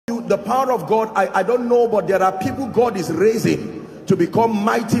the power of God, I don't know, but there are people God is raising to become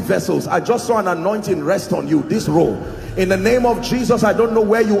mighty vessels. I just saw an anointing rest on you, this row. In the name of Jesus, I don't know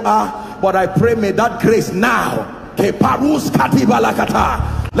where you are, but I pray may that grace now, let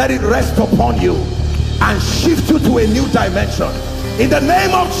it rest upon you and shift you to a new dimension. In the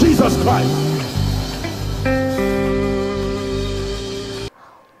name of Jesus Christ.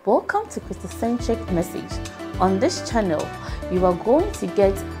 Welcome to Christocentric Message. On this channel, you are going to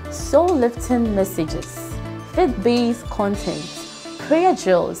get soul-lifting messages, faith-based content, prayer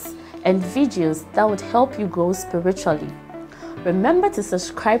drills, and videos that would help you grow spiritually. Remember to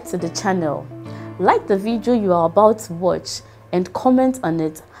subscribe to the channel, like the video you are about to watch, and comment on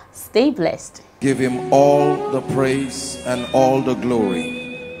it. Stay blessed. Give him all the praise and all the glory.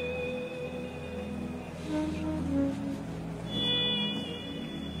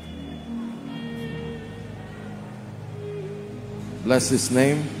 Bless his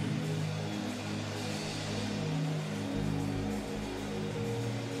name.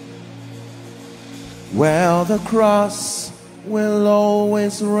 Well, the cross will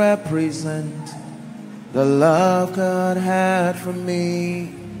always represent the love God had for me.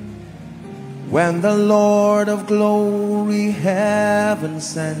 When the Lord of glory, heaven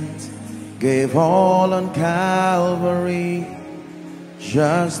sent, gave all on Calvary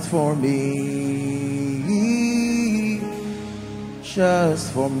just for me,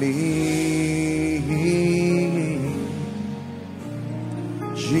 just for me.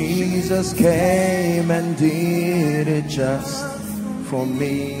 Jesus came and did it just for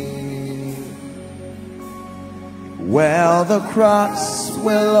me. Well, the cross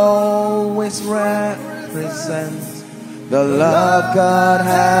will always represent the love God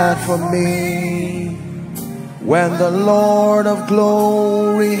had for me. When the Lord of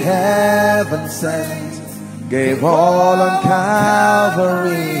glory, heaven sent, gave all on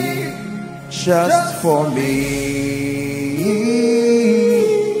Calvary just for me,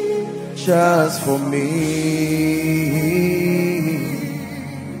 just for me.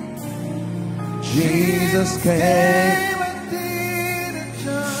 Jesus came and did it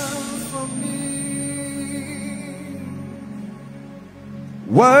just for me.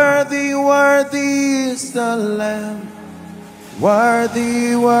 Worthy, worthy is the Lamb.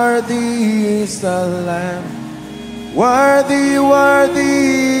 Worthy, worthy is the Lamb. Worthy,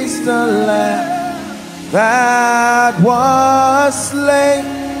 worthy is the Lamb that was slain.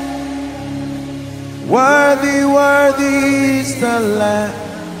 Worthy, worthy is the Lamb.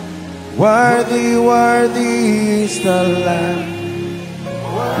 Worthy, worthy is the Lamb.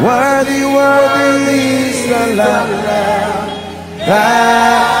 Worthy, worthy is the Lamb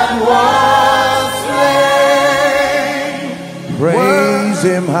that was slain. Praise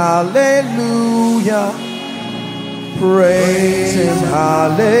him, hallelujah. Praise him,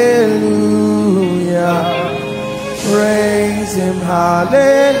 hallelujah. Praise him,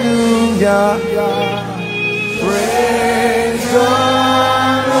 hallelujah. Praise God.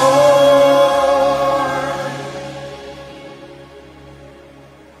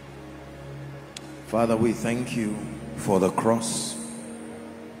 Father, we thank you for the cross.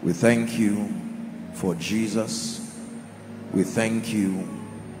 We thank you for Jesus. We thank you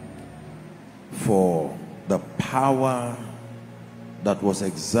for the power that was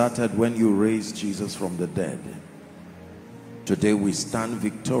exerted when you raised Jesus from the dead. Today we stand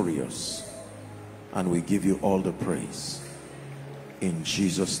victorious and we give you all the praise. In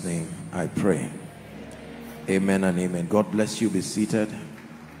Jesus' name I pray. Amen and amen. God bless you. Be seated.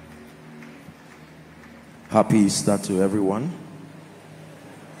 Happy Easter to everyone.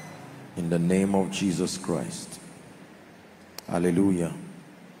 In the name of Jesus Christ. Hallelujah.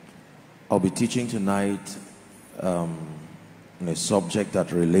 I'll be teaching tonight on a subject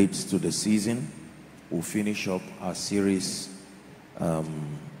that relates to the season. We'll finish up our series at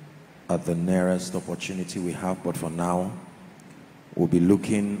the nearest opportunity we have, but for now we'll be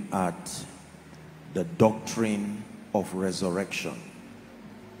looking at the doctrine of resurrection.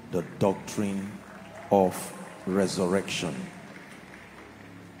 The doctrine of resurrection.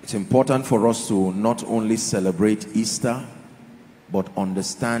 It's important for us to not only celebrate Easter, but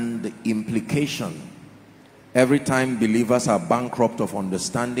understand the implication. Every time believers are bankrupt of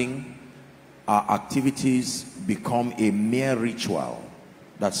understanding, our activities become a mere ritual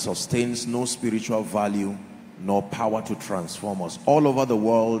that sustains no spiritual value nor power to transform us. All over the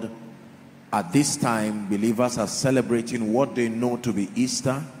world at this time, believers are celebrating what they know to be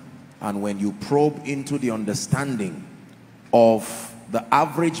Easter. And when you probe into the understanding of the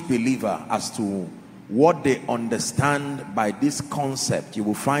average believer as to what they understand by this concept, you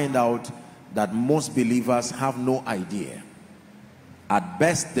will find out that most believers have no idea. At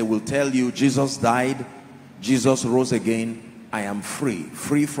best, they will tell you Jesus died, Jesus rose again. I am free.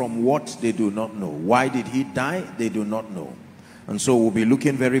 Free from what? They do not know. Why did he die? They do not know. And so we'll be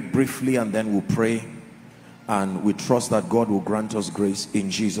looking very briefly, and then we'll pray, and we trust that God will grant us grace in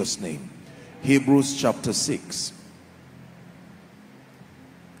Jesus' name. Hebrews chapter 6.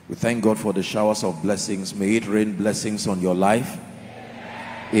 We thank God for the showers of blessings. May it rain blessings on your life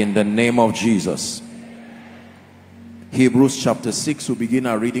in the name of Jesus. Hebrews chapter 6, we begin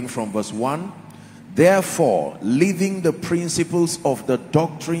our reading from verse 1. Therefore, leaving the principles of the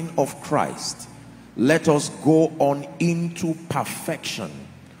doctrine of Christ, let us go on into perfection,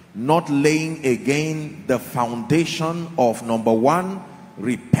 not laying again the foundation of, number 1,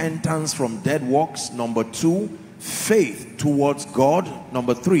 repentance from dead works, number 2, faith towards God,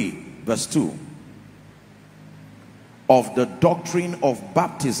 number 3, verse 2, of the doctrine of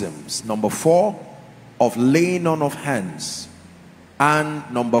baptisms, number 4, of laying on of hands, and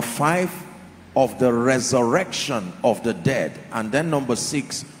number 5, of the resurrection of the dead, and then number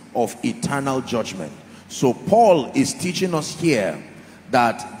 6, of eternal judgment. So Paul is teaching us here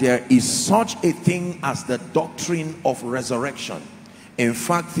that there is such a thing as the doctrine of resurrection. In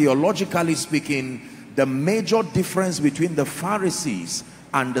fact, theologically speaking, the major difference between the Pharisees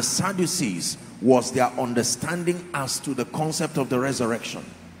and the Sadducees was their understanding as to the concept of the resurrection.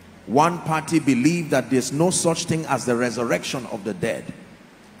 One party believed that there's no such thing as the resurrection of the dead.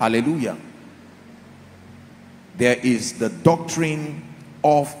 Hallelujah. There is the doctrine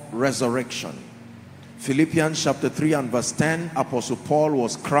of resurrection. Philippians chapter 3 and verse 10, Apostle Paul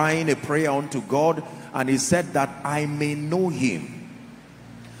was crying a prayer unto God, and he said that I may know him.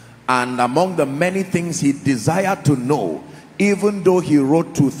 And among the many things he desired to know, even though he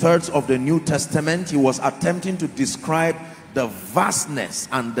wrote 2/3 of the New Testament, he was attempting to describe the vastness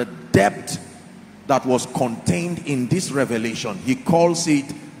and the depth that was contained in this revelation. He calls it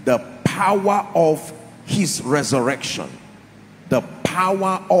the power of his resurrection. The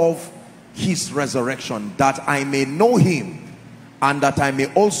power of his resurrection, that I may know him, and that I may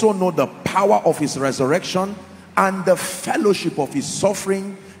also know the power of his resurrection and the fellowship of his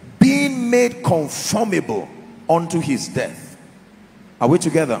suffering, being made conformable unto his death. Are we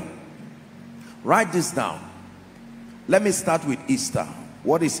together? Write this down. Let me start with Easter.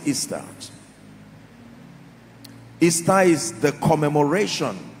 What is Easter? Easter is the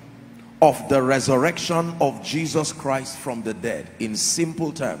commemoration of the resurrection of Jesus Christ from the dead. In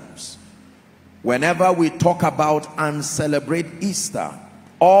simple terms, whenever we talk about and celebrate Easter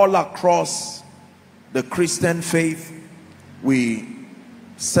all across the Christian faith, we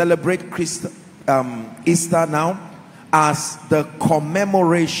celebrate Easter now as the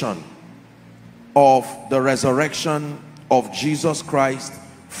commemoration of the resurrection of Jesus Christ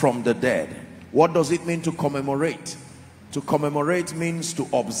from the dead. What does it mean to commemorate? To commemorate means to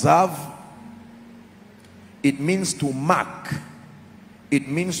observe. It means to mark. It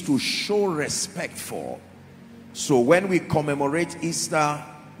means to show respect for. So when we commemorate Easter,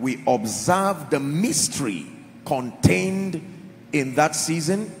 we observe the mystery contained in that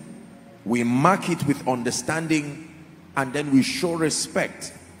season. We mark it with understanding, and then we show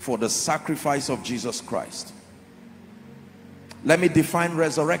respect for the sacrifice of Jesus Christ. Let me define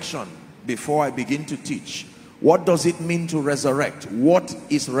resurrection before I begin to teach. What does it mean to resurrect? What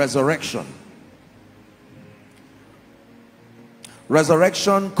is resurrection?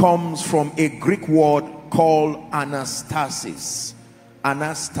 Resurrection comes from a Greek word called anastasis.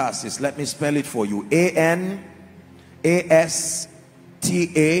 Anastasis. Let me spell it for you. A-N-A-S-T-A-S-I-S.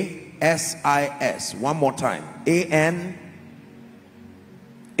 One more time. A-N-A-S-T-A-S-I-S.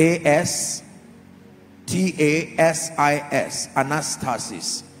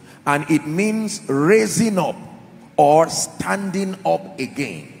 Anastasis. And it means raising up or standing up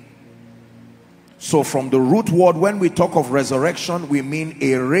again. So from the root word, when we talk of resurrection, we mean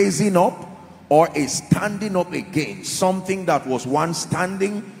a raising up or a standing up again. Something that was once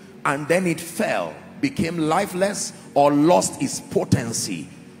standing and then it fell, became lifeless, or lost its potency.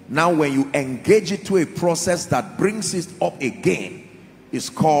 Now when you engage it to a process that brings it up again, it's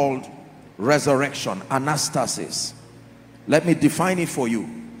called resurrection, anastasis. Let me define it for you.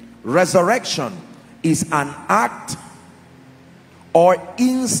 Resurrection is an act or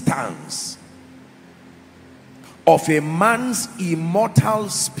instance of a man's immortal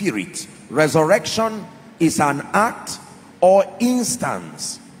spirit. Resurrection is an act or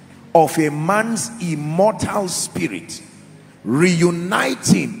instance of a man's immortal spirit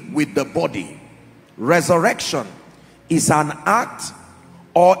reuniting with the body. Resurrection is an act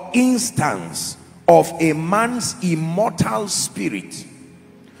or instance of a man's immortal spirit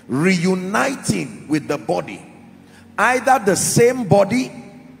reuniting with the body either the same body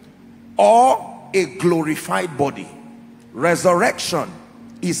or a glorified body. Resurrection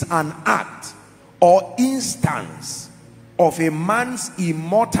is an act or instance of a man's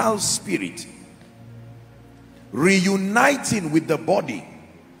immortal spirit reuniting with the body.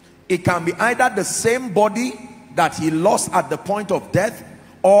 It can be either the same body that he lost at the point of death,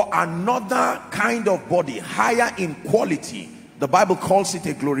 or another kind of body, higher in quality. The Bible calls it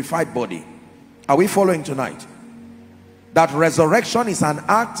a glorified body. Are we following tonight? That resurrection is an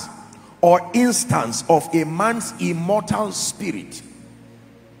act or instance of a man's immortal spirit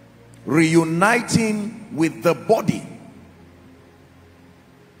reuniting with the body,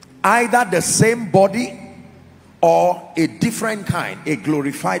 either the same body or a different kind, a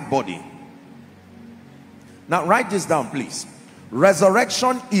glorified body. Now write this down, please.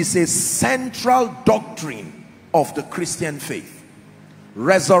 Resurrection is a central doctrine of the Christian faith.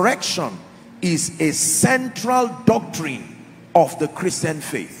 Resurrection is a central doctrine of the Christian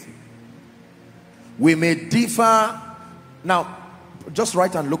faith. We may differ. Now just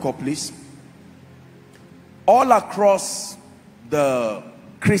write and look up, please. All across the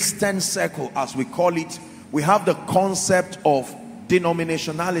Christian circle, as we call it, we have the concept of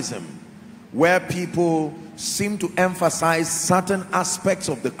denominationalism, where people seem to emphasize certain aspects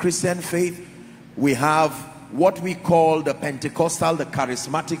of the Christian faith. We have what we call the Pentecostal, the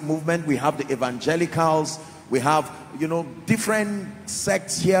charismatic movement. We have the evangelicals. We have, different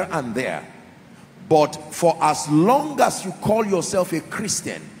sects here and there. But for as long as you call yourself a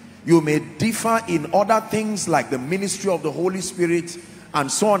Christian, you may differ in other things like the ministry of the Holy Spirit and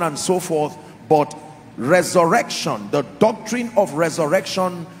so on and so forth. But resurrection, the doctrine of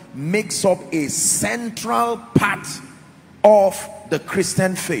resurrection, makes up a central part of the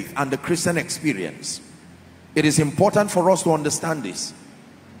Christian faith and the Christian experience. It is important for us to understand this,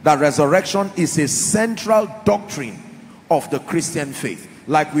 that resurrection is a central doctrine of the Christian faith,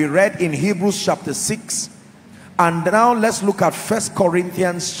 like we read in Hebrews chapter 6. And now let's look at 1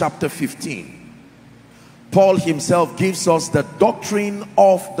 Corinthians chapter 15. Paul himself gives us the doctrine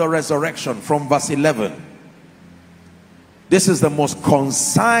of the resurrection from verse 11. This is the most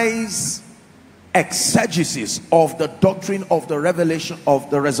concise exegesis of the doctrine of the revelation of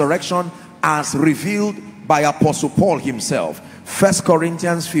the resurrection as revealed by Apostle Paul himself. 1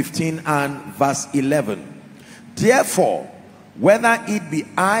 Corinthians 15 and verse 11. Therefore, whether it be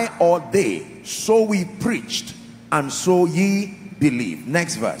I or they, so we preached, and so ye believe.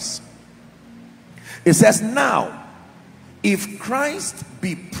 Next verse. It says, now, if Christ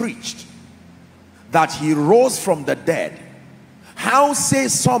be preached that he rose from the dead, how say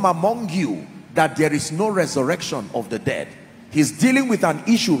some among you that there is no resurrection of the dead? He's dealing with an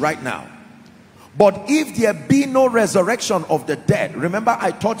issue right now. But if there be no resurrection of the dead, remember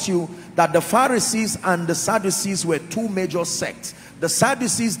I taught you that the Pharisees and the Sadducees were two major sects. The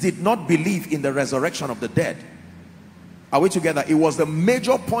Sadducees did not believe in the resurrection of the dead. Are we together? It was the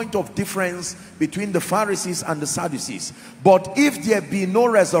major point of difference between the Pharisees and the Sadducees. But if there be no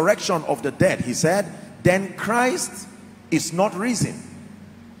resurrection of the dead, he said, then Christ is not risen.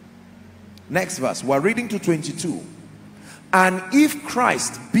 Next verse, we're reading to 22. And if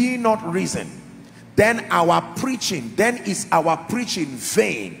Christ be not risen, then is our preaching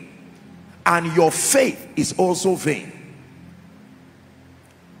vain, and your faith is also vain.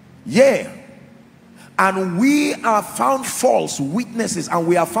 Yea, and we are found false witnesses, and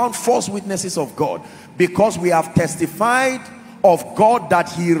we are found false witnesses of God, because we have testified of God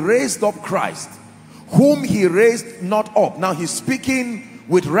that he raised up Christ, whom he raised not up. Now he's speaking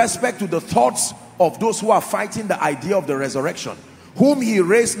with respect to the thoughts of those who are fighting the idea of the resurrection. Whom he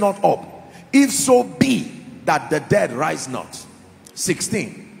raised not up, if so be that the dead rise not.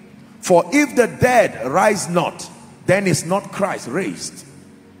 16. For if the dead rise not, then is not Christ raised.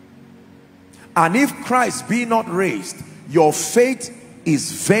 And if Christ be not raised, your faith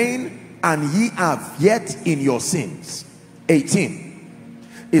is vain, and ye are yet in your sins. 18.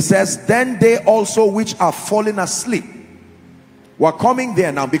 It says, then they also which are fallen asleep. We're coming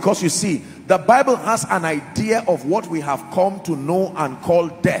there now, because you see, the Bible has an idea of what we have come to know and call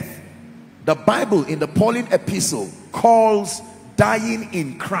death. The Bible in the Pauline epistle calls dying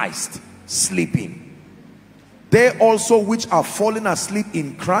in Christ sleeping. They also which are fallen asleep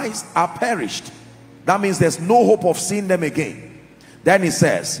in Christ are perished. That means there's no hope of seeing them again. Then it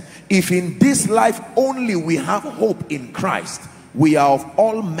says, if in this life only we have hope in Christ, we are of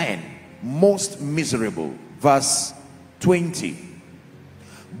all men most miserable. Verse 20.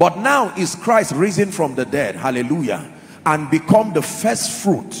 But now is Christ risen from the dead, hallelujah, and become the first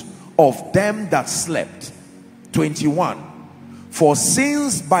fruit of them that slept. 21. For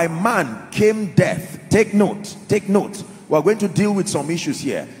since by man came death, Take note, take note. We're going to deal with some issues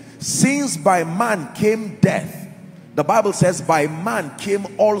here. Since by man came death, the Bible says by man came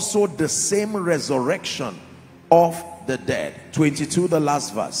also the same resurrection of the dead. 22, the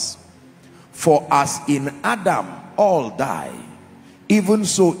last verse. For as in Adam all die, even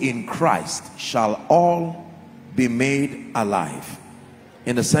so in Christ shall all be made alive.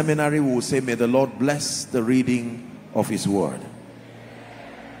 In the seminary we will say, may the Lord bless the reading of his word.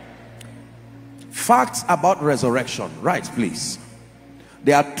 Facts about resurrection. Right, please.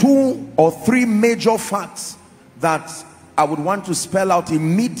 There are 2 or 3 major facts that I would want to spell out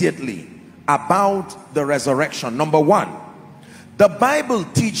immediately about the resurrection. Number 1, the Bible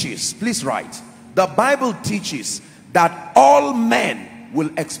teaches, please write, the Bible teaches that all men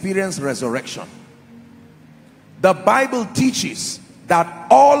will experience resurrection. The Bible teaches that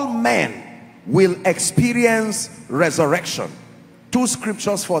all men will experience resurrection. 2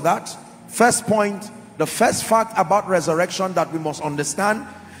 scriptures for that. First point, the first fact about resurrection that we must understand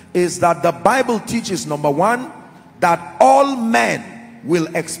is that the Bible teaches, number 1, that all men will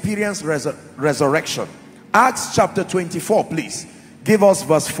experience resurrection. Acts chapter 24, please. Give us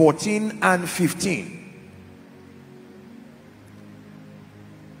verse 14 and 15.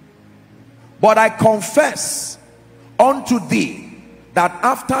 But I confess unto thee that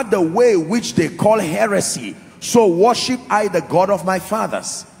after the way which they call heresy, so worship I the God of my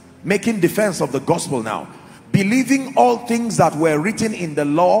fathers. Making defense of the gospel now. Believing all things that were written in the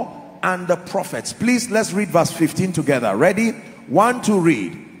law and the prophets. Please, let's read verse 15 together. Ready? 1, 2,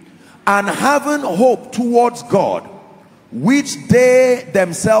 read. And having hope towards God, which they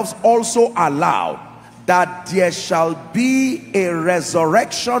themselves also allow, that there shall be a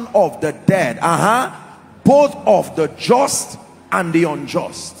resurrection of the dead, both of the just and the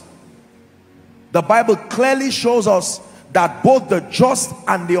unjust. The Bible clearly shows us that both the just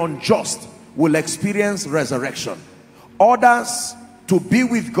and the unjust will experience resurrection. Others to be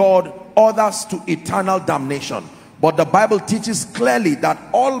with God, others to eternal damnation. But the Bible teaches clearly that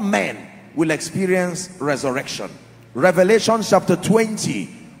all men will experience resurrection. Revelation chapter 20,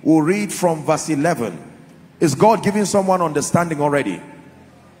 we'll read from verse 11. Is God giving someone understanding already?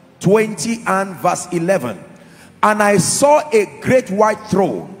 20 and verse 11. And I saw a great white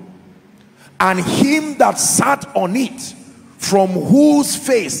throne, and him that sat on it, from whose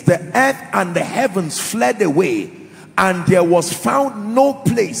face the earth and the heavens fled away, and there was found no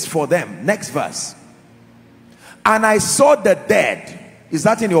place for them. Next verse. And I saw the dead, is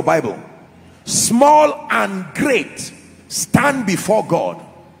that in your Bible? Small and great, stand before God.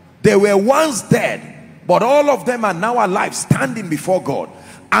 They were once dead, but all of them are now alive, standing before God.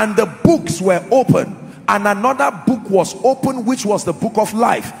 And the books were open, and another book was open, which was the book of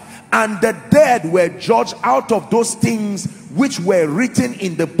life. And the dead were judged out of those things which were written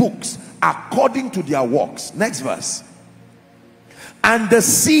in the books according to their works. Next verse. And the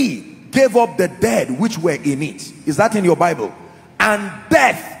sea gave up the dead which were in it. Is that in your Bible? And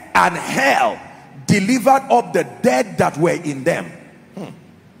death and hell delivered up the dead that were in them.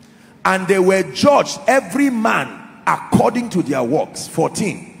 And they were judged, every man according to their works.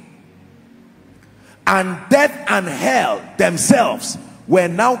 14. And death and hell themselves were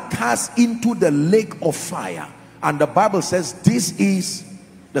now cast into the lake of fire. And the Bible says this is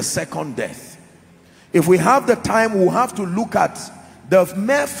the second death. If we have the time, we'll have to look at the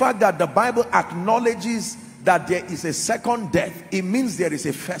mere fact that the Bible acknowledges that there is a second death. It means there is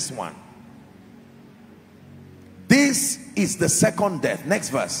a first one. This is the second death. Next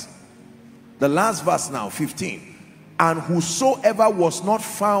verse. The last verse now, 15. And whosoever was not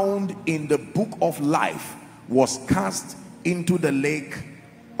found in the book of life was cast into the lake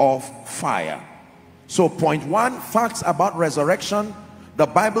of fire. So point 1, facts about resurrection. The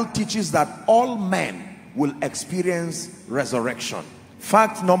Bible teaches that all men will experience resurrection.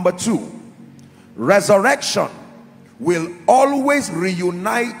 Fact number 2, resurrection will always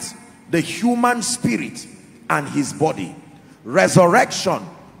reunite the human spirit and his body. Resurrection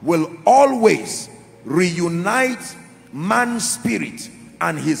will always reunite man's spirit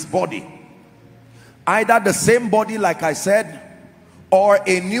and his body. Either the same body, like I said, or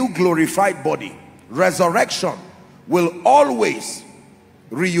a new glorified body. Resurrection will always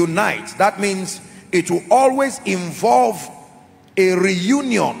reunite. That means it will always involve a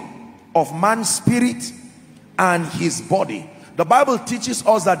reunion of man's spirit and his body. The Bible teaches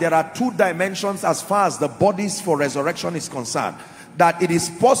us that there are 2 dimensions as far as the bodies for resurrection is concerned. That it is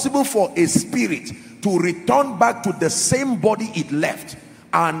possible for a spirit to return back to the same body it left,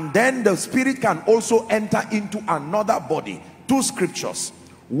 and then the spirit can also enter into another body. 2 scriptures.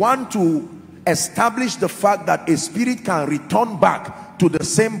 One to establish the fact that a spirit can return back to the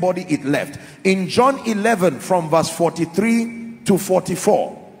same body it left. In John 11 from verse 43 to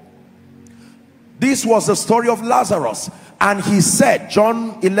 44, this was the story of Lazarus. And he said,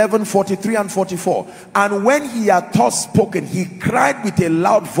 John 11, 43 and 44, and when he had thus spoken, he cried with a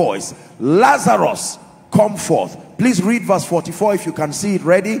loud voice, Lazarus, come forth. Please read verse 44 if you can see it.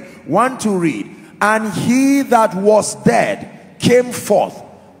 Ready? 1, 2, read. And he that was dead came forth,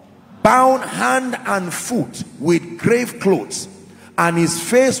 bound hand and foot with grave clothes, and his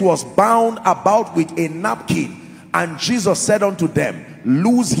face was bound about with a napkin. And Jesus said unto them,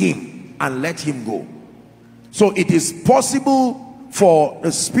 loose him and let him go. So it is possible for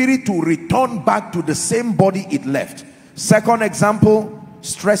the spirit to return back to the same body it left. Second example,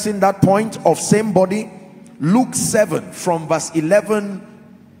 stressing that point of same body, Luke 7 from verse 11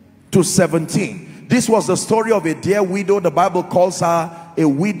 to 17. This was the story of a dear widow. The Bible calls her a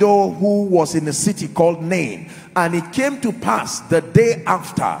widow who was in a city called Nain. And it came to pass the day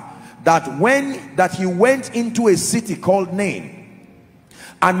after that he went into a city called Nain,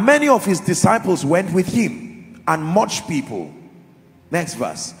 and many of his disciples went with him, and much people. Next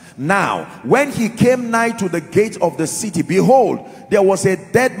verse. Now when he came nigh to the gate of the city, behold, there was a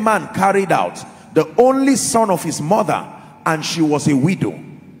dead man carried out, the only son of his mother, and she was a widow,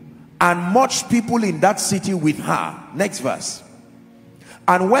 and much people in that city with her. Next verse.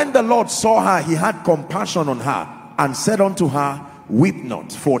 And when the Lord saw her, he had compassion on her, and said unto her, weep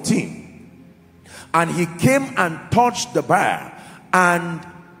not. 14. And he came and touched the bier, and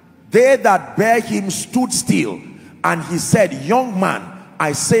they that bare him stood still, and he said, young man,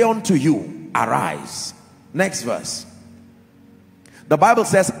 I say unto you, arise. Next verse. The Bible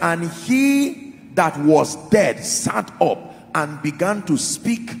says, and he that was dead sat up and began to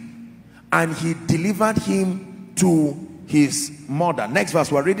speak, and he delivered him to his mother. Next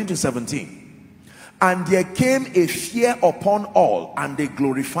verse, we're reading to 17. And there came a fear upon all, and they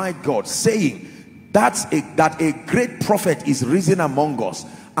glorified God, saying, that a great prophet is risen among us,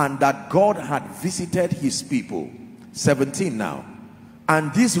 and that God had visited his people. 17 now.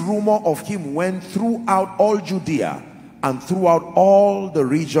 And this rumor of him went throughout all Judea and throughout all the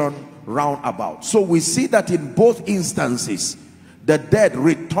region round about. So we see that in both instances, the dead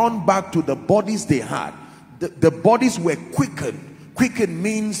returned back to the bodies they had. The bodies were quickened. Quickened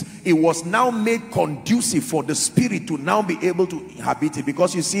means it was now made conducive for the spirit to now be able to inhabit it.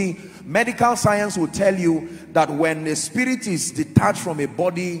 Because you see, medical science will tell you that when a spirit is detached from a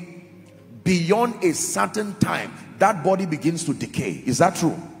body beyond a certain time, that body begins to decay. Is that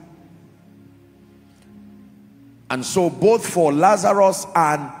true? And so both for Lazarus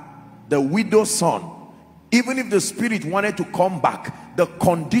and the widow's son, even if the spirit wanted to come back, the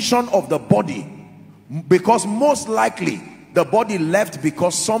condition of the body, because most likely the body left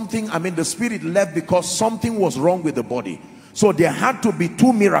because something, the spirit left because something was wrong with the body. So there had to be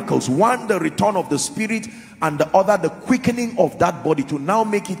two miracles. One, the return of the spirit, and the other, the quickening of that body to now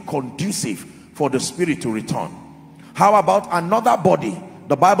make it conducive for the spirit to return. How about another body?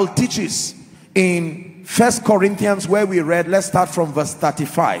 The Bible teaches in 1 Corinthians, where we read, let's start from verse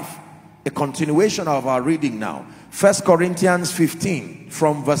 35. A continuation of our reading now. 1 Corinthians 15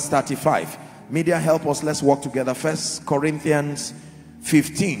 from verse 35. Media, help us, let's work together. 1 Corinthians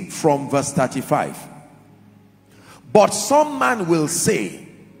 15 from verse 35. But some man will say,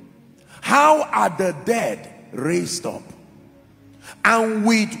 how are the dead raised up? And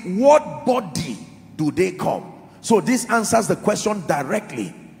with what body do they come? So this answers the question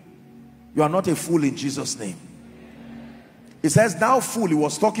directly. You are not a fool in Jesus' name. It says, thou fool. He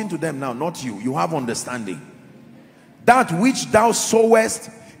was talking to them now, not you. You have understanding. That which thou sowest,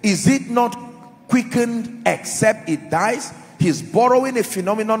 is it not quickened except it dies? He's borrowing a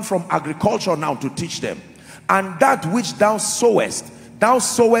phenomenon from agriculture now to teach them. And that which thou sowest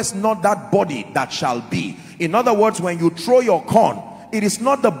not that body that shall be. In other words, when you throw your corn, it is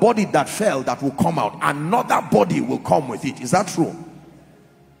not the body that fell that will come out. Another body will come with it. Is that true?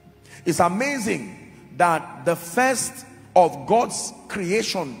 It's amazing that the first of God's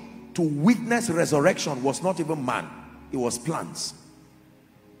creation to witness resurrection was not even man. It was plants.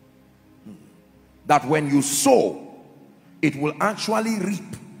 That when you sow, it will actually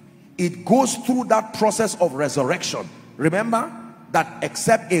reap. It goes through that process of resurrection. Remember that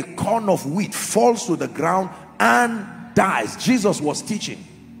except a corn of wheat falls to the ground and dies. Jesus was teaching.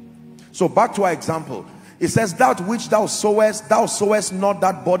 So back to our example. It says, that which thou sowest not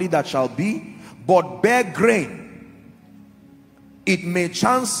that body that shall be, but bear grain. It may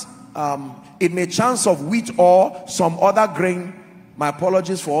chance of wheat or some other grain. My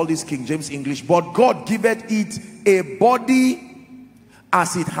apologies for all this King James English. But God giveth it a body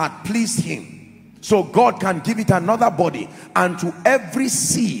as it had pleased him. So God can give it another body, and to every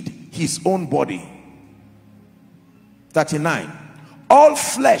seed his own body. 39. All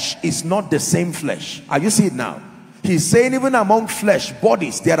flesh is not the same flesh. Are you seeing it now? He's saying even among flesh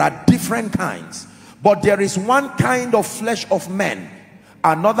bodies there are different kinds, but there is one kind of flesh of men,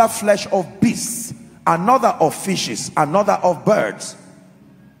 another flesh of beasts, another of fishes, another of birds.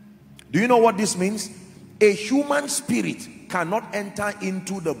 Do you know what this means? A human spirit cannot enter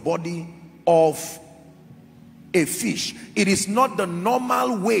into the body of a fish. It is not the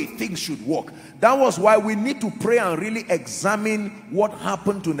normal way things should work. That was why we need to pray and really examine what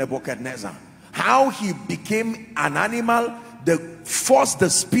happened to Nebuchadnezzar. How he became an animal, forced the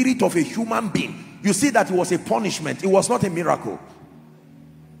spirit of a human being. You see that it was a punishment. It was not a miracle.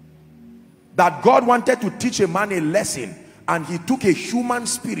 That God wanted to teach a man a lesson, and he took a human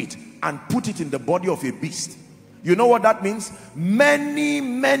spirit and put it in the body of a beast. You know what that means? Many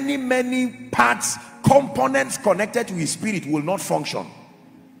parts, components connected to his spirit will not function,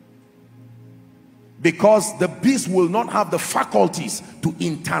 because the beast will not have the faculties to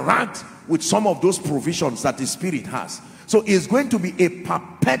interact with some of those provisions that the spirit has. So it's going to be a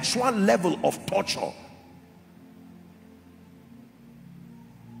perpetual level of torture.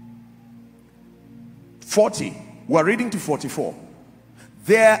 We're reading to 44.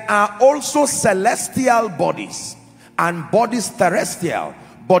 There are also celestial bodies and bodies terrestrial,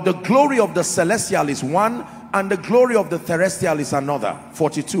 but the glory of the celestial is one and the glory of the terrestrial is another.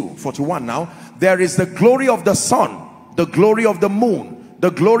 41 now. There is the glory of the sun, the glory of the moon,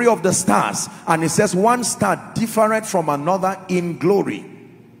 the glory of the stars, and it says one star different from another in glory.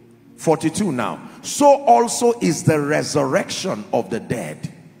 42 now. So also is the resurrection of the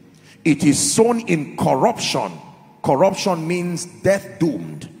dead. It is sown in corruption. Corruption means death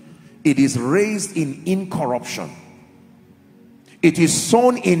doomed. It is raised in incorruption. It is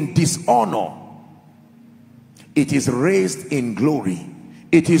sown in dishonor. It is raised in glory.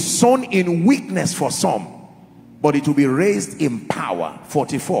 It is sown in weakness for some, but it will be raised in power.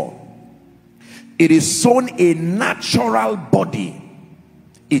 44. It is sown a natural body.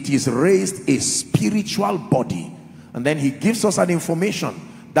 It is raised a spiritual body. And then he gives us an information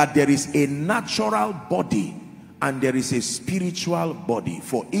that there is a natural body and there is a spiritual body.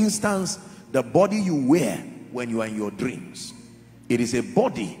 For instance, the body you wear when you are in your dreams, it is a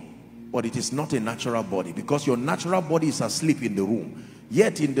body, but it is not a natural body, because your natural body is asleep in the room.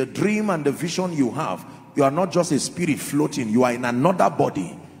 Yet in the dream and the vision you have, you are not just a spirit floating, you are in another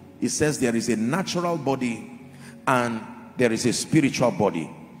body. It says there is a natural body and there is a spiritual body.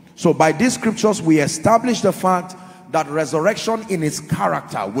 So by these scriptures we establish the fact that resurrection in its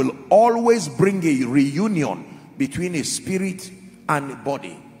character will always bring a reunion between a spirit and a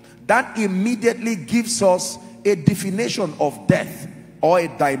body. That immediately gives us a definition of death, or a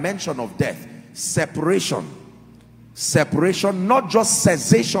dimension of death. Separation. Separation, not just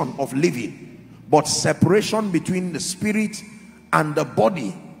cessation of living, but separation between the spirit and the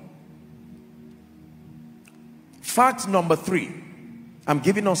body. Fact number 3. I'm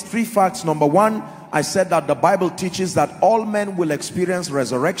giving us 3 facts. Number 1, I said that the Bible teaches that all men will experience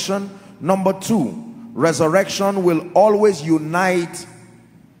resurrection. Number 2, resurrection will always unite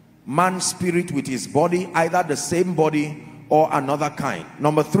man's spirit with his body, either the same body or another kind.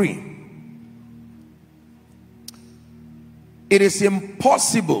 Number 3, it is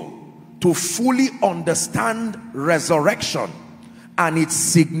impossible to fully understand resurrection and its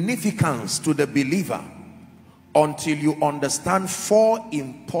significance to the believer until you understand 4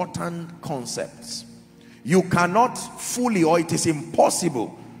 important concepts. You cannot fully, or it is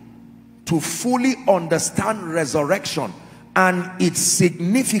impossible to fully understand resurrection and its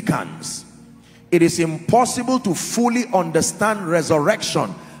significance. It is impossible to fully understand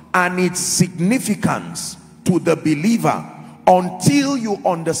resurrection and its significance to the believer until you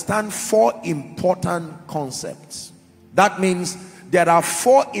understand 4 important concepts. That means there are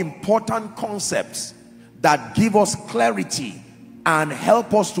 4 important concepts that give us clarity and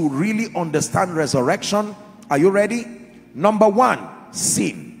help us to really understand resurrection. Are you ready? Number 1,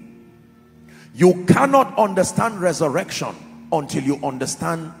 sin. You cannot understand resurrection until you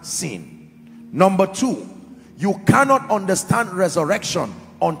understand sin. Number 2, you cannot understand resurrection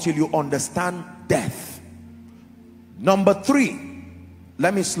until you understand death. Number 3,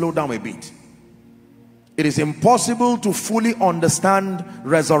 let me slow down a bit. It is impossible to fully understand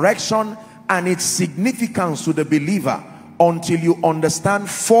resurrection and its significance to the believer until you understand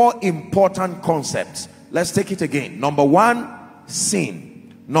 4 important concepts. Let's take it again. Number 1,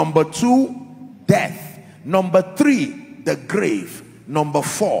 sin. Number 2, death. Number 3, the grave. Number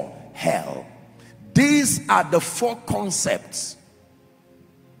 4, hell. These are the 4 concepts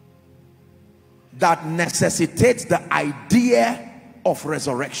that necessitates the idea of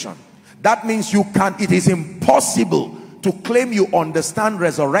resurrection. That means it is impossible to claim you understand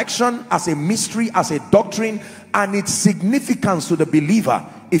resurrection as a mystery, as a doctrine, and its significance to the believer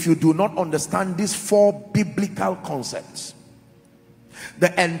if you do not understand these four biblical concepts.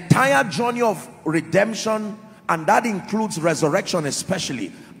 The entire journey of redemption, and that includes resurrection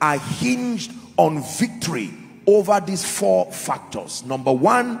especially, are hinged on victory over these four factors. Number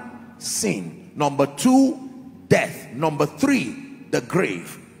one, sin. Number two, death. Number three, the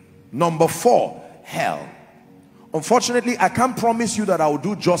grave. Number four, hell. Unfortunately, I can't promise you that I will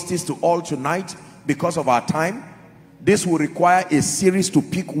do justice to all tonight because of our time. This will require a series to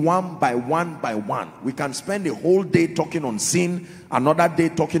pick one by one by one. We can spend a whole day talking on sin, another day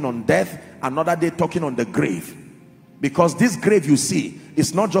talking on death, another day talking on the grave. Because this grave you see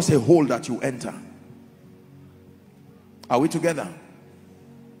is not just a hole that you enter. Are we together?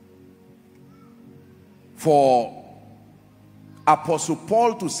 For Apostle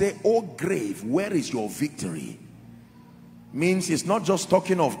Paul to say, "Oh grave, where is your victory?" means it's not just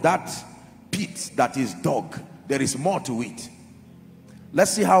talking of that pit that is dug. There is more to it.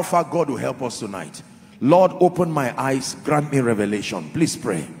 Let's see how far God will help us tonight. Lord, open my eyes, grant me revelation. Please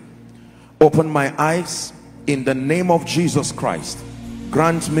pray. Open my eyes in the name of Jesus Christ.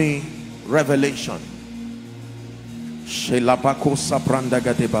 Grant me revelation.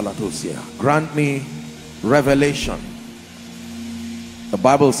 Grant me revelation. The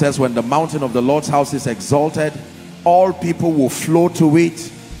Bible says when the mountain of the Lord's house is exalted, all people will flow to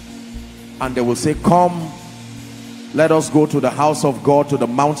it and they will say, "Come, let us go to the house of God, to the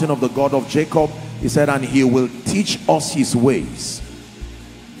mountain of the God of Jacob." He said, and he will teach us his ways.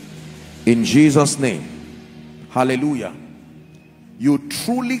 In Jesus' name. Hallelujah. You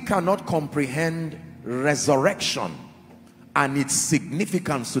truly cannot comprehend resurrection and its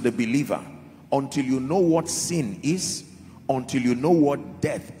significance to the believer until you know what sin is, until you know what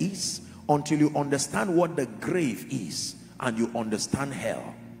death is, until you understand what the grave is, and you understand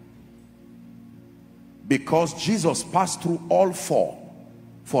hell. Because Jesus passed through all four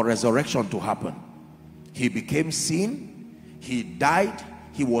for resurrection to happen. He became sin, he died,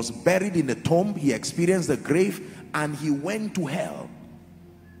 he was buried in the tomb, he experienced the grave, and he went to hell.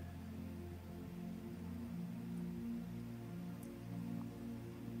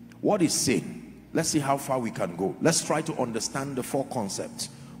 What is sin? Let's see how far we can go. Let's try to understand the four concepts.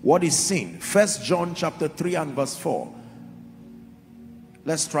 What is sin? 1 John chapter 3 and verse 4.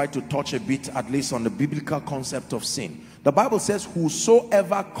 Let's try to touch a bit at least on the biblical concept of sin. The Bible says,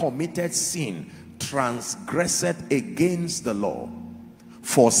 "Whosoever committed sin transgresseth against the law,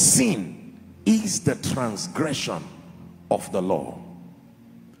 for sin is the transgression of the law."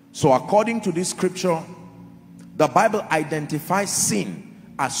 So according to this scripture, the Bible identifies sin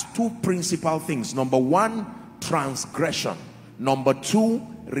as two principal things. Number one, transgression. Number two,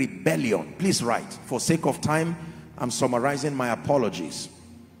 rebellion. Please write. For sake of time, I'm summarizing, my apologies.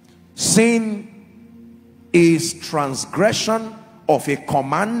 Sin is transgression of a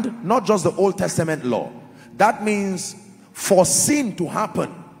command, not just the Old Testament law. That means for sin to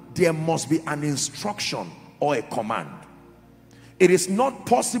happen, there must be an instruction or a command. It is not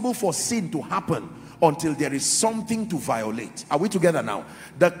possible for sin to happen until there is something to violate. Are we together now?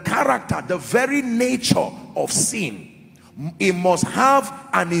 The character, the very nature of sin, it must have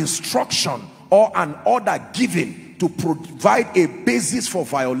an instruction or an order given to provide a basis for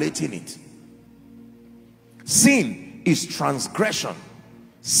violating it. Sin is transgression.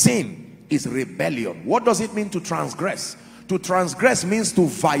 Sin is rebellion. What does it mean to transgress? To transgress means to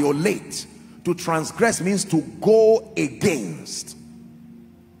violate. To transgress means to go against.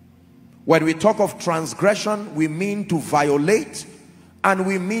 When we talk of transgression, we mean to violate and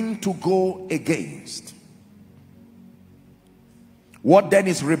we mean to go against. What then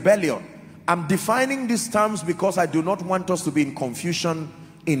is rebellion? I'm defining these terms because I do not want us to be in confusion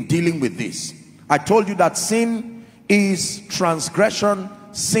in dealing with this. I told you that sin is transgression,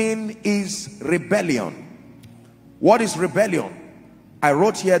 sin is rebellion. What is rebellion? I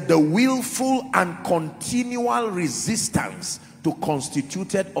wrote here, the willful and continual resistance to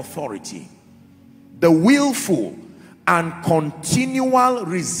constituted authority. The willful and continual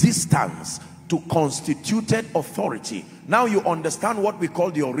resistance to constituted authority. Now you understand what we call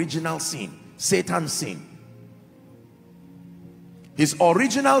the original sin, Satan's sin. His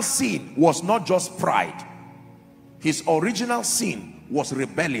original sin was not just pride. His original sin was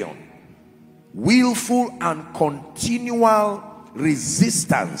rebellion. Willful and continual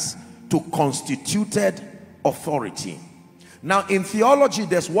resistance to constituted authority. Now in theology,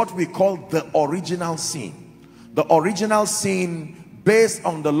 there's what we call the original sin. The original sin, based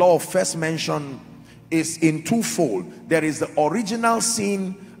on the law of first mention, is in twofold. There is the original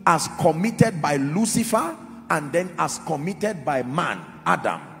sin as committed by Lucifer, and then as committed by man,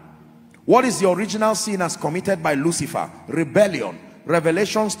 Adam. What is the original sin as committed by Lucifer? Rebellion.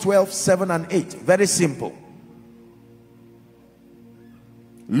 Revelations 12:7 and 8. Very simple.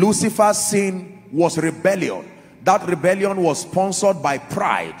 Lucifer's sin was rebellion. That rebellion was sponsored by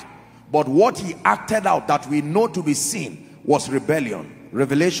pride, but what he acted out that we know to be sin was rebellion.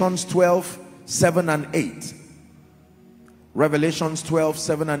 Revelations 12:7 and 8. Revelations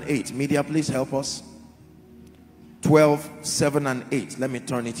 12:7 and 8. Media, please help us. 12:7 and 8. Let me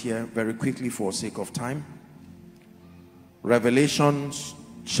turn it here very quickly for sake of time. Revelations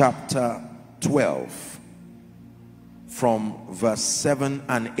chapter 12 from verse 7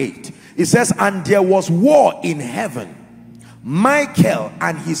 and 8. It says, and there was war in heaven. Michael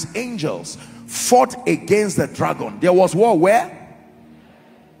and his angels fought against the dragon. There was war where?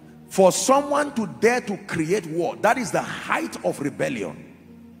 For someone to dare to create war, that is the height of rebellion.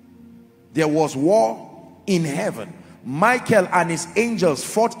 There was war in heaven. Michael and his angels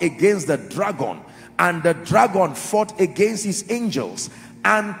fought against the dragon, and the dragon fought against his angels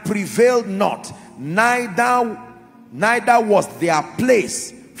and prevailed not, neither was their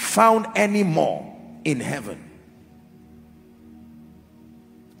place found anymore in heaven.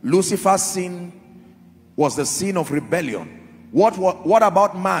 Lucifer's sin was the sin of rebellion. What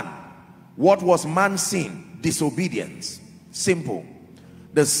about man? What was man's sin? Disobedience. Simple.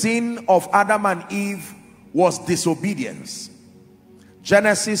 The sin of Adam and Eve was disobedience.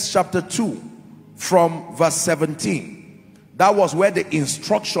 Genesis chapter 2 from verse 17. That was where the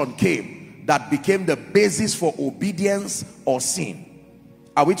instruction came that became the basis for obedience or sin.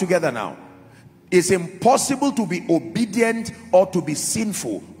 Are we together now? It's impossible to be obedient or to be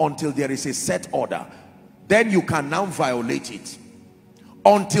sinful until there is a set order. Then you can now violate it.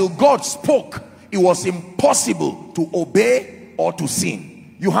 Until God spoke, it was impossible to obey or to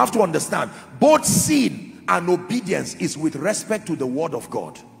sin. You have to understand, both sin and obedience is with respect to the word of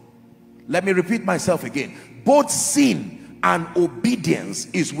God. Let me repeat myself again. Both sin and obedience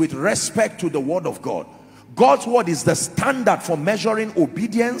is with respect to the word of God. God's word is the standard for measuring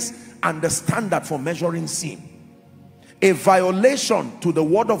obedience and the standard for measuring sin. A violation to the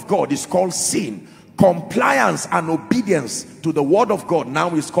word of God is called sin. Compliance and obedience to the word of God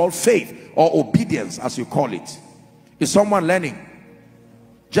now is called faith, or obedience as you call it. Is someone learning?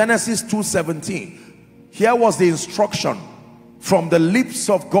 Genesis 2:17. Here was the instruction from the lips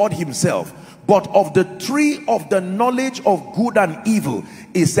of God himself. But of the tree of the knowledge of good and evil,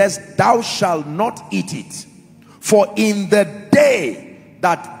 it says, thou shalt not eat it. For in the day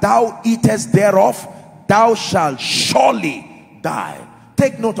that thou eatest thereof, thou shalt surely die.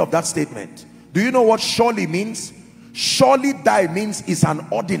 Take note of that statement. Do you know what surely means? Surely die means it's an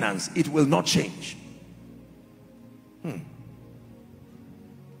ordinance. It will not change.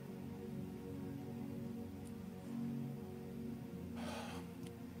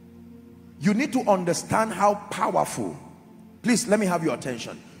 You need to understand how powerful. Please, let me have your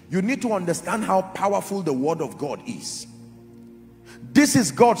attention. You need to understand how powerful the word of God is. This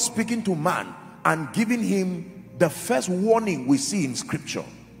is God speaking to man and giving him the first warning we see in scripture.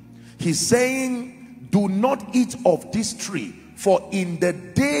 He's saying, do not eat of this tree, for in the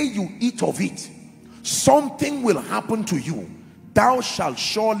day you eat of it, something will happen to you. Thou shalt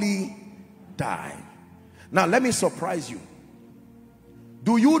surely die. Now let me surprise you.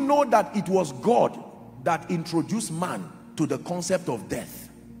 Do you know that it was God that introduced man to the concept of death?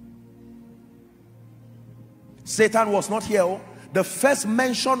 Satan was not here. The first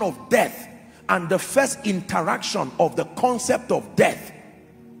mention of death and the first interaction of the concept of death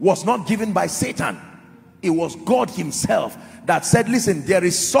was not given by Satan. It was God himself that said, listen, there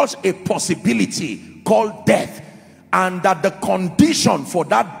is such a possibility called death, and that the condition for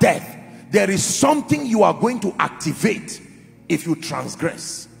that death, there is something you are going to activate if you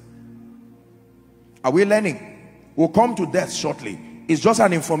transgress. Are we learning? We'll come to death shortly. It's just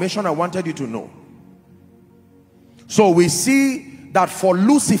an information I wanted you to know. So we see that for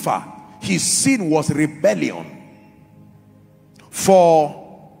Lucifer, his sin was rebellion. For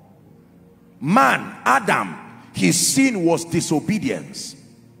man, Adam, his sin was disobedience.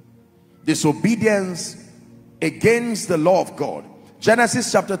 Disobedience against the law of God.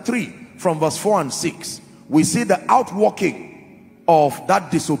 Genesis chapter 3 from verse 4 and 6. We see the outworking of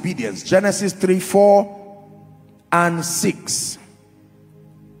that disobedience. Genesis 3, 4 and 6.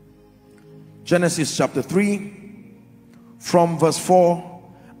 Genesis chapter 3 from verse 4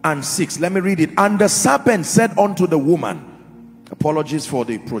 and 6. Let me read it. And the serpent said unto the woman, Apologies for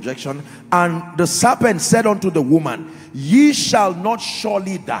the projection. And the serpent said unto the woman, ye shall not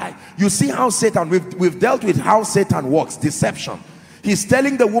surely die. You see how Satan, we've dealt with how Satan works, deception. He's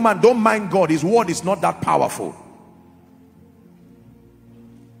telling the woman, don't mind God, his word is not that powerful.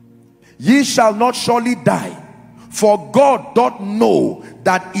 Ye shall not surely die, for God doth know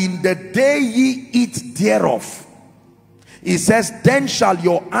that in the day ye eat thereof, he says, then shall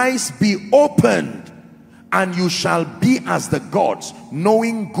your eyes be opened, and you shall be as the gods,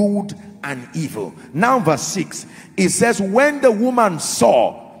 knowing good and evil. Now verse 6, it says, when the woman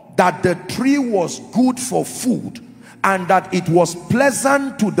saw that the tree was good for food, and that it was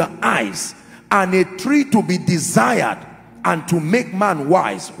pleasant to the eyes, and a tree to be desired, and to make man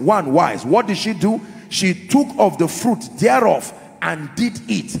wise, one wise, what did she do? She took of the fruit thereof and did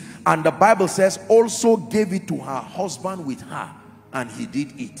eat. And the Bible says, also gave it to her husband with her, and he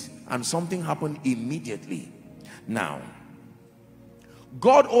did eat. And something happened immediately. Now,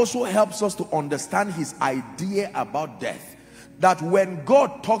 God also helps us to understand his idea about death. That when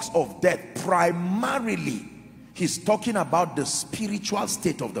God talks of death, primarily, he's talking about the spiritual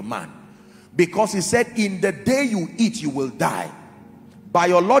state of the man. Because he said, in the day you eat, you will die.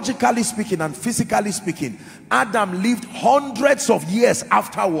 Biologically speaking and physically speaking, Adam lived hundreds of years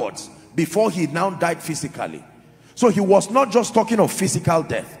afterwards before he now died physically. So he was not just talking of physical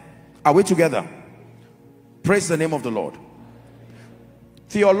death. Are we together? Praise the name of the Lord.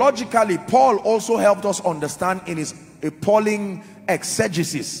 Theologically, Paul also helped us understand in his appalling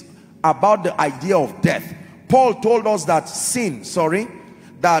exegesis about the idea of death. Paul told us that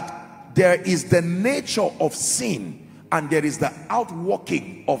that there is the nature of sin, and there is the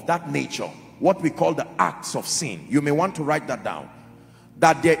outworking of that nature, what we call the acts of sin. You may want to write that down.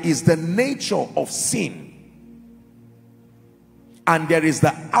 That there is the nature of sin, and there is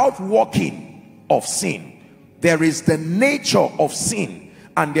the outworking of sin. There is the nature of sin,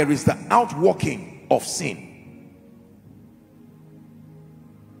 and there is the outworking of sin.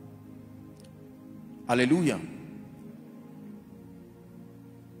 Hallelujah.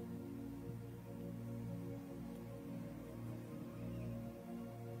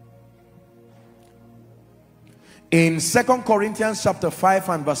 In 2 Corinthians chapter 5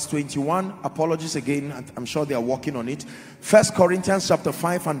 and verse 21, apologies again, I'm sure they are working on it. 1 Corinthians chapter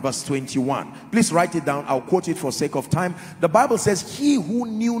 5 and verse 21. Please write it down. I'll quote it for sake of time. The Bible says, he who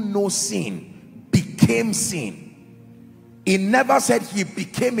knew no sin became sin. It never said he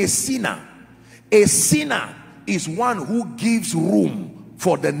became a sinner. A sinner is one who gives room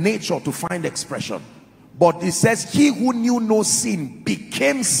for the nature to find expression. But it says, he who knew no sin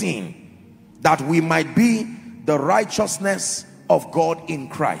became sin, that we might be the righteousness of God in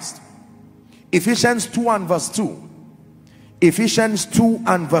Christ. Ephesians 2 and verse 2. Ephesians 2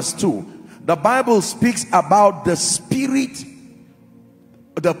 and verse 2. The Bible speaks about the spirit,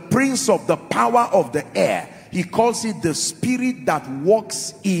 the prince of the power of the air. He calls it the spirit that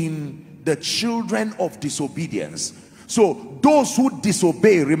walks in the children of disobedience. So those who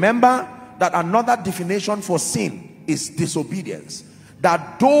disobey, remember that another definition for sin is disobedience.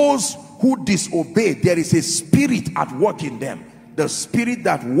 That those who disobey, there is a spirit at work in them. The spirit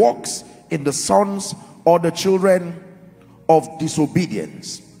that walks in the sons or the children of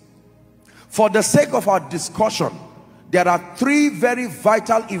disobedience. For the sake of our discussion, there are three very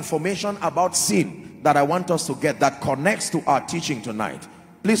vital information about sin that I want us to get, that connects to our teaching tonight.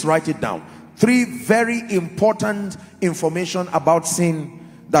 Please write it down. Three very important information about sin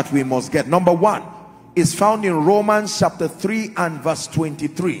that we must get. Number one is found in Romans chapter 3 and verse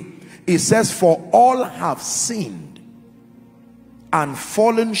 23. It says, for all have sinned and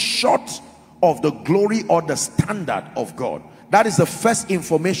fallen short of the glory or the standard of God. That is the first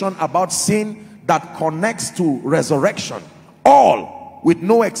information about sin that connects to resurrection. All, with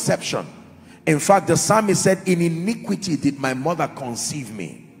no exception. In fact, the psalmist said, in iniquity did my mother conceive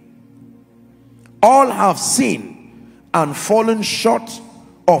me. All have sinned and fallen short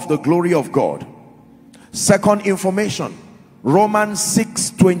of the glory of God. Second information, Romans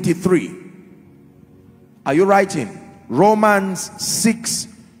 6:23. Are you writing? Romans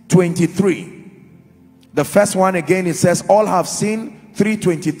 6:23. The first one again, it says all have sinned,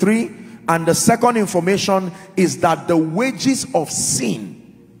 3:23. And the second information is that the wages of sin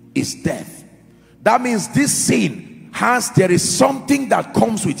is death. That means this sin there is something that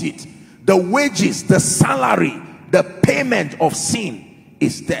comes with it. The wages, the salary, the payment of sin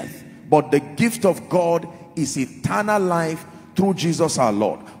is death. But the gift of God is eternal life through Jesus our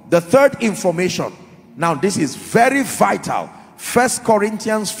Lord. The third information, now this is very vital. 1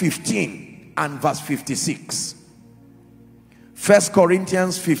 Corinthians 15 and verse 56. 1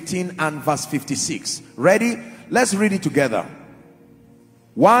 Corinthians 15 and verse 56. Ready? Let's read it together.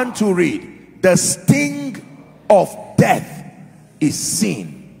 1, 2, read. The sting of death is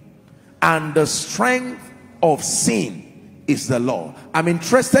sin, and the strength of sin is the law. I'm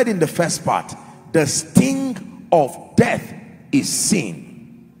interested in the first part. The sting of death is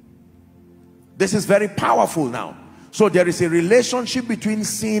sin. This is very powerful now. So there is a relationship between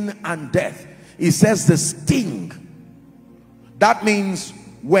sin and death. It says the sting. That means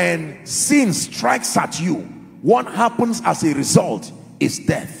when sin strikes at you, what happens as a result is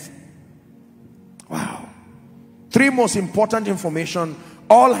death. Wow. 3 most important information.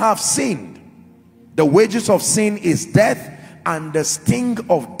 All have sinned. The wages of sin is death, and the sting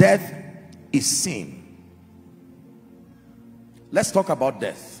of death is sin. Let's talk about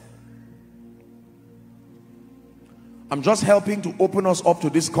death. I'm just helping to open us up to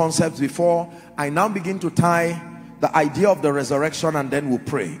these concepts before I now begin to tie the idea of the resurrection, and then we'll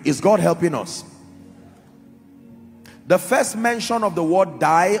pray. Is God helping us? The first mention of the word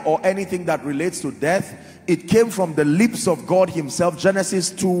die or anything that relates to death, it came from the lips of God himself.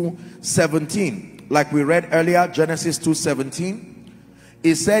 Genesis 2:17, like we read earlier. Genesis 2:17,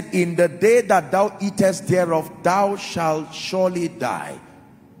 it said, in the day that thou eatest thereof, thou shalt surely die.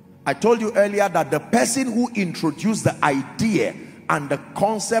 I told you earlier that the person who introduced the idea and the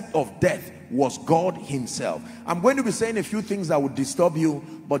concept of death was God himself. I'm going to be saying a few things that would disturb you,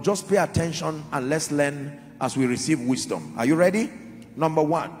 but just pay attention and let's learn as we receive wisdom. Are you ready? Number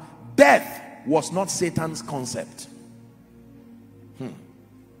 1, death was not Satan's concept.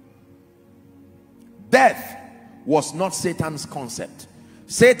 Death was not Satan's concept.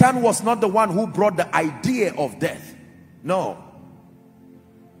 Satan was not the one who brought the idea of death. No.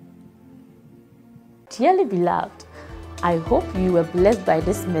 Dearly beloved, I hope you were blessed by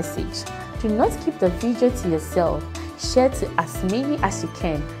this message. Do not keep the video to yourself. Share to as many as you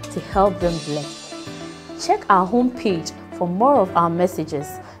can to help them bless. Check our homepage for more of our messages.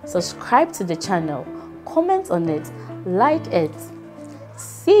 Subscribe to the channel, comment on it, like it.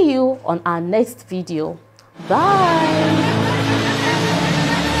 See you on our next video. Bye.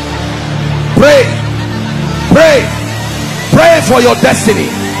 Pray, pray, pray for your destiny.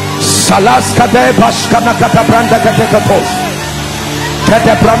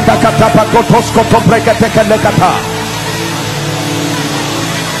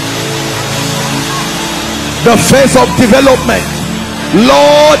 The phase of development.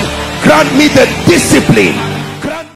 Lord, grant me the discipline